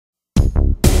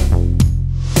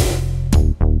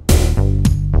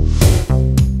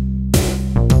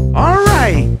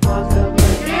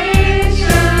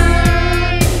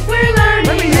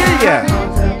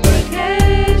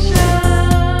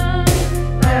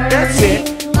That's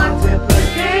it.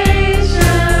 Multiplication.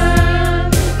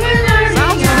 We're learning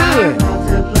Sounds our good.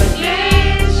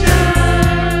 multiplication.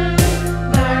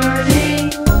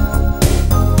 Learning.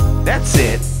 That's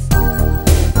it.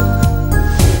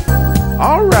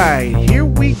 All right, here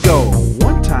we go.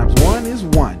 1 times 1 is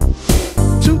 1.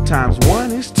 2 times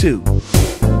 1 is 2.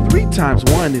 3 times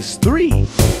 1 is 3.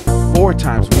 4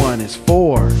 times 1 is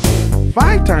 4.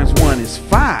 5 times 1 is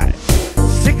 5.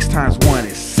 6 times 1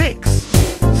 is 6.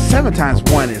 7 times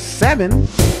 1 is 7.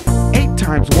 8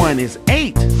 times 1 is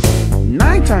 8.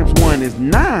 9 times 1 is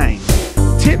 9.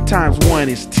 10 times 1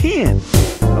 is 10.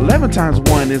 11 times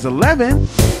 1 is 11.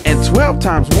 And 12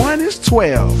 times 1 is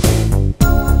 12.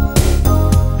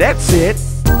 That's it.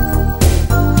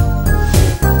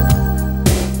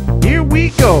 Here we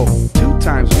go. 2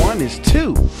 times 1 is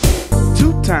 2.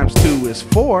 2 times 2 is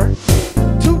 4.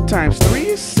 2 times 3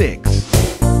 is 6.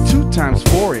 2 times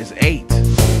 4 is 8.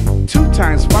 2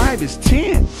 times 5 is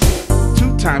 10.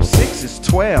 2 times 6 is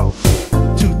 12.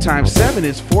 2 times 7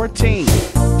 is 14.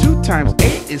 2 times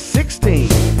 8 is 16.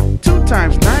 2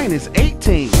 times 9 is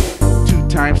 18. 2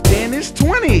 times 10 is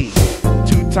 20.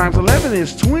 2 times 11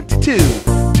 is 22.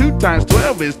 2 times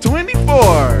 12 is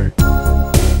 24.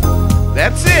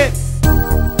 That's it.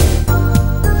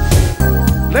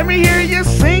 Let me hear you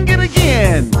sing it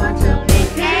again.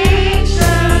 Multiplication.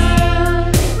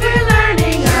 We're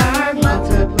learning our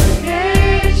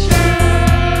multiplication.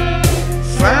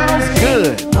 Sounds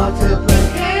good.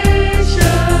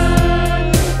 Multiplication.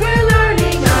 We're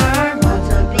learning our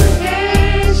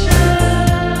multiplication.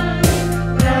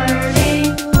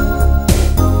 Learning.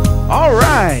 All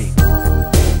right.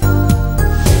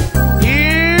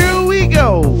 Here we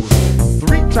go.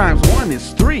 3 times 1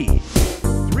 is 3.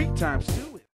 3 times 2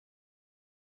 is